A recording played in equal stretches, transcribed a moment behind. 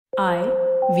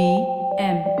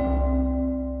IVM.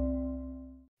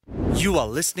 You are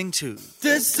listening to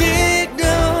The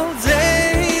Signal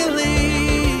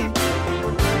Daily.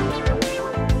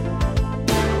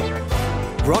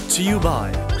 Brought to you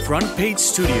by Front Page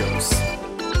Studios.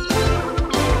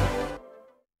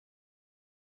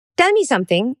 Tell me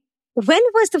something. When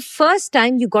was the first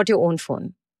time you got your own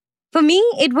phone? For me,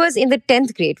 it was in the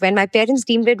 10th grade when my parents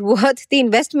deemed it worth the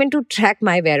investment to track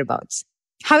my whereabouts.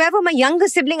 However, my younger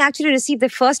sibling actually received their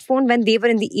first phone when they were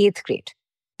in the 8th grade.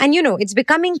 And it's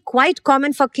becoming quite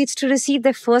common for kids to receive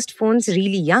their first phones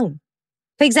really young.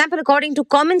 For example, according to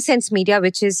Common Sense Media,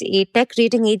 which is a tech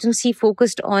rating agency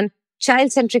focused on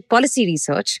child-centric policy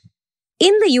research,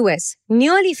 in the US,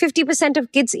 nearly 50%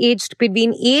 of kids aged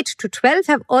between 8 to 12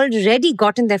 have already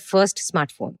gotten their first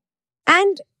smartphone.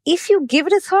 And if you give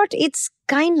it a thought, it's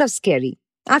kind of scary.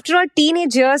 After all,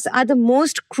 teenage years are the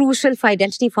most crucial for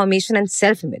identity formation and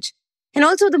self-image, and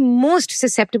also the most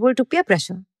susceptible to peer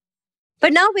pressure.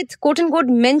 But now with quote-unquote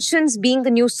mentions being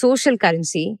the new social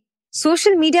currency,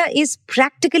 social media is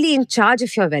practically in charge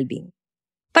of your well-being.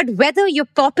 But whether you're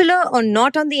popular or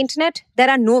not on the internet, there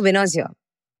are no winners here.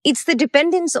 It's the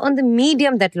dependence on the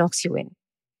medium that locks you in.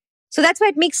 So that's why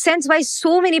it makes sense why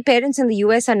so many parents in the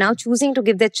US are now choosing to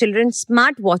give their children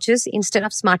smartwatches instead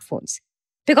of smartphones.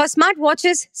 Because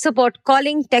smartwatches support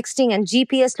calling, texting, and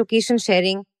GPS location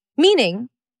sharing, meaning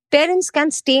parents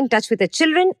can stay in touch with their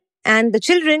children and the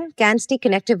children can stay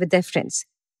connected with their friends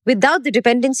without the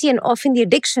dependency and often the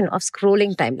addiction of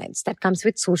scrolling timelines that comes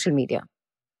with social media.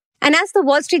 And as the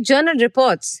Wall Street Journal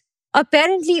reports,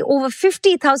 apparently over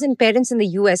 50,000 parents in the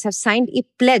US have signed a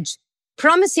pledge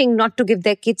promising not to give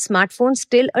their kids smartphones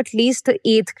till at least the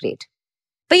 8th grade.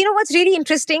 But what's really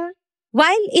interesting?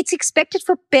 While it's expected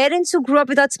for parents who grew up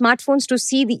without smartphones to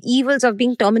see the evils of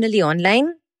being terminally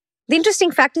online, the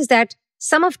interesting fact is that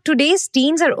some of today's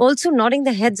teens are also nodding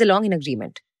their heads along in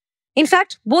agreement. In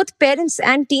fact, both parents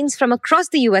and teens from across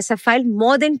the US have filed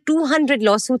more than 200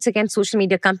 lawsuits against social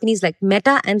media companies like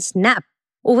Meta and Snap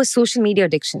over social media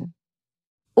addiction.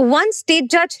 One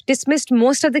state judge dismissed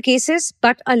most of the cases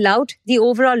but allowed the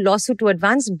overall lawsuit to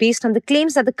advance based on the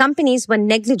claims that the companies were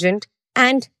negligent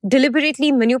and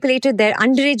deliberately manipulated their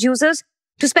underage users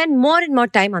to spend more and more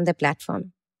time on their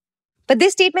platform. But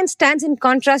this statement stands in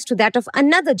contrast to that of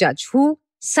another judge who,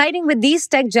 siding with these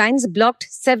tech giants, blocked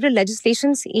several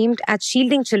legislations aimed at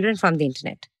shielding children from the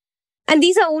internet. And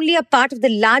these are only a part of the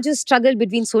larger struggle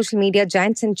between social media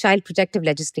giants and child protective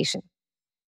legislation.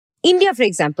 India, for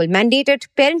example, mandated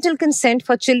parental consent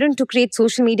for children to create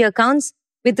social media accounts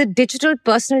with the Digital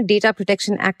Personal Data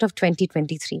Protection Act of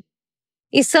 2023.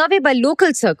 A survey by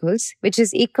Local Circles, which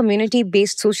is a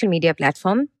community-based social media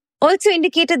platform, also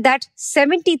indicated that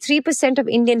 73% of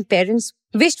Indian parents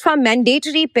wished for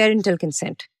mandatory parental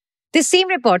consent. This same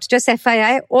report, just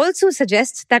FYI, also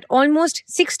suggests that almost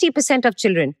 60% of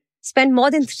children spend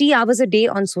more than 3 hours a day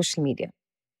on social media.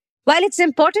 While it's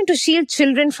important to shield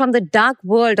children from the dark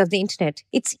world of the internet,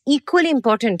 it's equally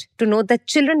important to note that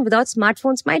children without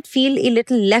smartphones might feel a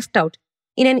little left out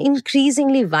in an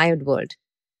increasingly wired world.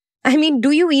 I mean, do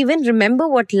you even remember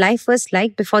what life was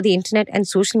like before the internet and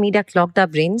social media clogged our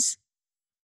brains?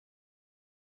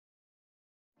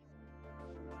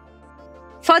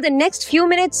 For the next few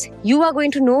minutes, you are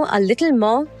going to know a little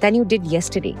more than you did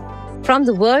yesterday. From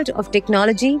the world of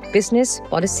technology, business,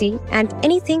 policy, and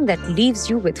anything that leaves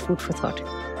you with food for thought.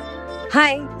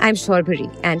 Hi, I'm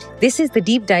Shaurbari, and this is the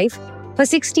Deep Dive for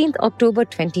 16th October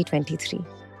 2023.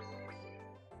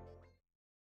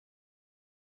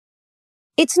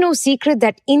 It's no secret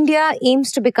that India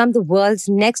aims to become the world's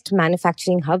next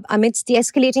manufacturing hub amidst the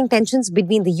escalating tensions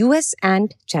between the US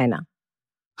and China.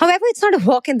 However, it's not a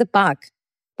walk in the park.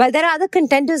 While there are other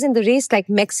contenders in the race like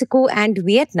Mexico and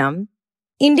Vietnam,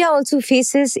 India also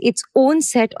faces its own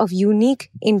set of unique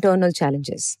internal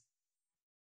challenges.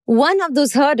 One of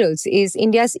those hurdles is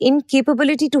India's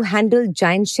incapability to handle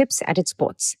giant ships at its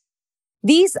ports.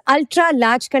 These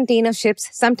ultra-large container ships,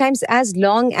 sometimes as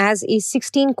long as a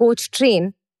 16-coach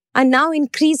train, are now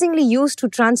increasingly used to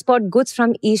transport goods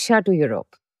from Asia to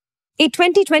Europe. A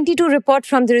 2022 report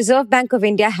from the Reserve Bank of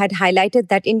India had highlighted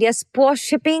that India's poor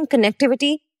shipping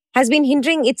connectivity has been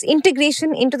hindering its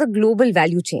integration into the global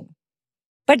value chain.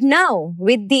 But now,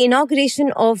 with the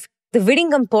inauguration of the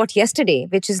Vizhinjam port yesterday,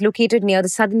 which is located near the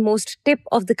southernmost tip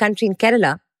of the country in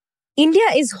Kerala, India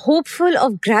is hopeful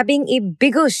of grabbing a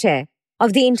bigger share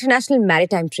of the international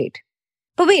maritime trade.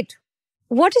 But wait,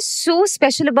 what is so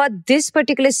special about this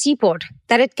particular seaport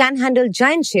that it can handle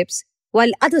giant ships while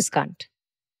others can't?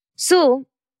 So,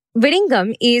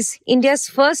 Vizhinjam is India's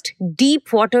first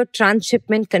deep water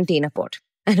transshipment container port.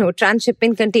 I know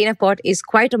transshipment container port is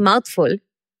quite a mouthful,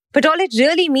 but all it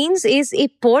really means is a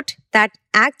port that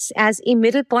acts as a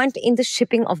middle point in the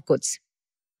shipping of goods.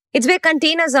 It's where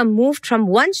containers are moved from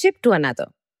one ship to another.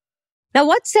 Now,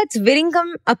 what sets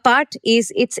Viringam apart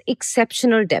is its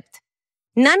exceptional depth.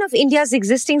 None of India's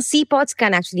existing seaports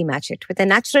can actually match it. With a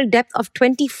natural depth of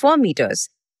 24 meters,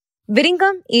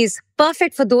 Viringam is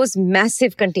perfect for those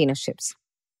massive container ships.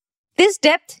 This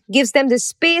depth gives them the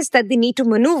space that they need to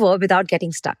maneuver without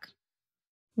getting stuck.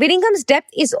 Viringam's depth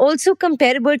is also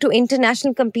comparable to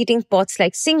international competing ports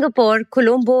like Singapore,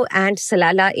 Colombo, and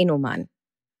Salalah in Oman.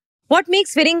 What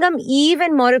makes Viringam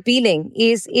even more appealing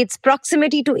is its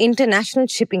proximity to international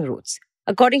shipping routes.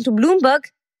 According to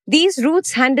Bloomberg, these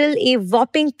routes handle a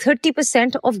whopping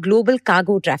 30% of global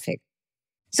cargo traffic.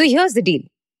 So here's the deal.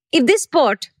 If this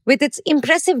port, with its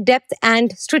impressive depth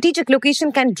and strategic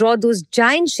location, can draw those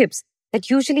giant ships that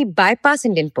usually bypass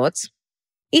Indian ports,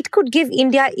 it could give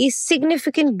India a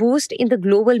significant boost in the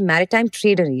global maritime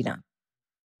trade arena.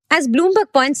 As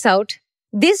Bloomberg points out,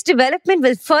 this development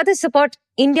will further support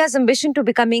India's ambition to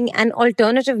becoming an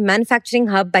alternative manufacturing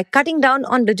hub by cutting down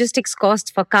on logistics costs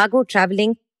for cargo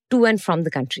traveling to and from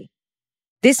the country.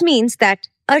 This means that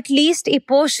at least a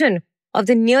portion of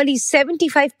the nearly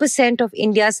 75% of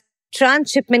India's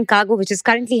transshipment cargo, which is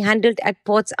currently handled at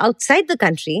ports outside the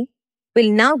country,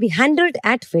 will now be handled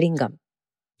at Viringam.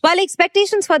 While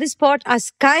expectations for this port are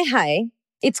sky high,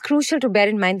 it's crucial to bear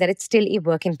in mind that it's still a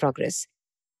work in progress.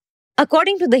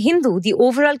 According to The Hindu, the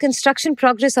overall construction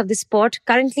progress of this port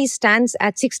currently stands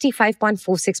at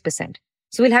 65.46%.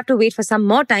 So we'll have to wait for some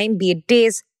more time, be it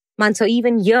days, months, or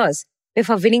even years,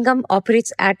 before Viringam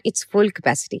operates at its full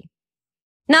capacity.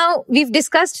 Now, we've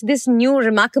discussed this new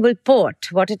remarkable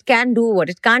port, what it can do, what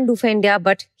it can't do for India,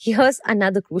 but here's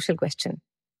another crucial question.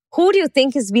 Who do you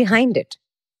think is behind it?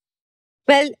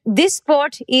 Well, this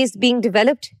port is being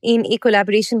developed in a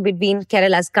collaboration between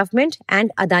Kerala's government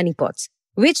and Adani Ports,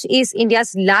 which is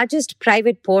India's largest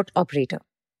private port operator.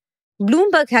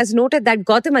 Bloomberg has noted that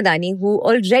Gautam Adani, who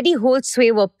already holds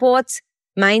sway over ports,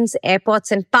 mines,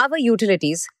 airports, and power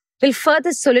utilities, will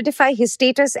further solidify his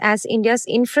status as India's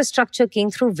infrastructure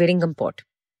king through Viringam Port.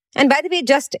 And by the way,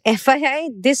 just FYI,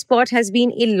 this port has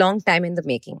been a long time in the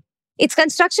making. Its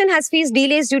construction has faced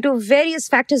delays due to various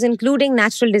factors, including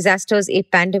natural disasters, a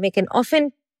pandemic, and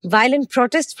often violent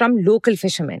protests from local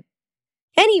fishermen.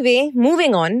 Anyway,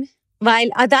 moving on.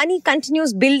 While Adani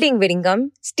continues building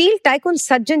Viringam, steel tycoon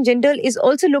Sajjan Jindal is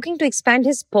also looking to expand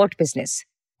his port business.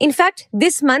 In fact,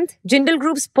 this month, Jindal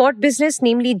Group's port business,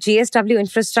 namely JSW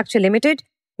Infrastructure Limited,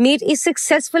 made a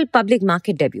successful public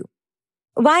market debut.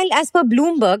 While as per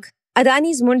Bloomberg,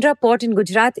 Adani's Mundra port in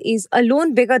Gujarat is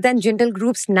alone bigger than Jindal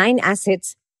Group's 9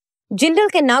 assets, Jindal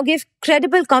can now give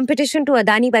credible competition to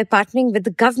Adani by partnering with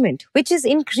the government, which is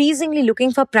increasingly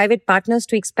looking for private partners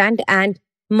to expand and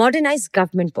modernize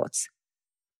government ports.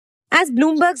 As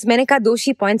Bloomberg's Menika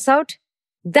Doshi points out,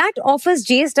 that offers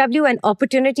JSW an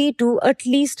opportunity to at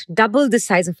least double the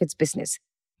size of its business,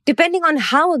 depending on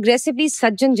how aggressively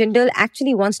Sajjan Jindal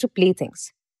actually wants to play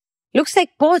things. Looks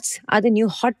like ports are the new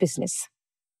hot business.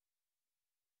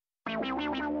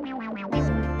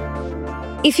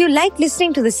 If you like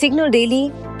listening to The Signal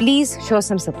Daily, please show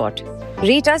some support.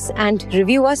 Rate us and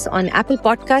review us on Apple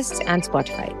Podcasts and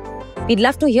Spotify. We'd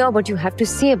love to hear what you have to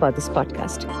say about this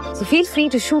podcast. So feel free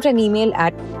to shoot an email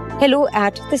at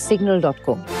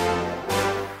hello@thesignal.co.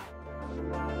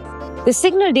 The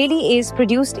Signal Daily is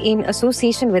produced in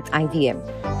association with IVM.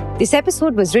 This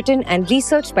episode was written and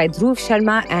researched by Dhruv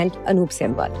Sharma and Anup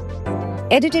Sembal.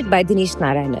 Edited by Dinesh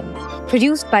Narayanan.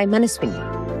 Produced by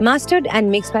Manaswini. Mastered and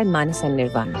mixed by Manas and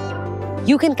Nirvana.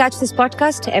 You can catch this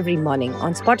podcast every morning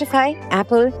on Spotify,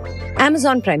 Apple,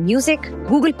 Amazon Prime Music,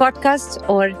 Google Podcasts,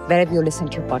 or wherever you listen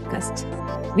to your podcasts.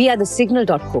 We are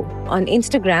thesignal.co on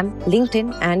Instagram,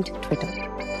 LinkedIn, and Twitter.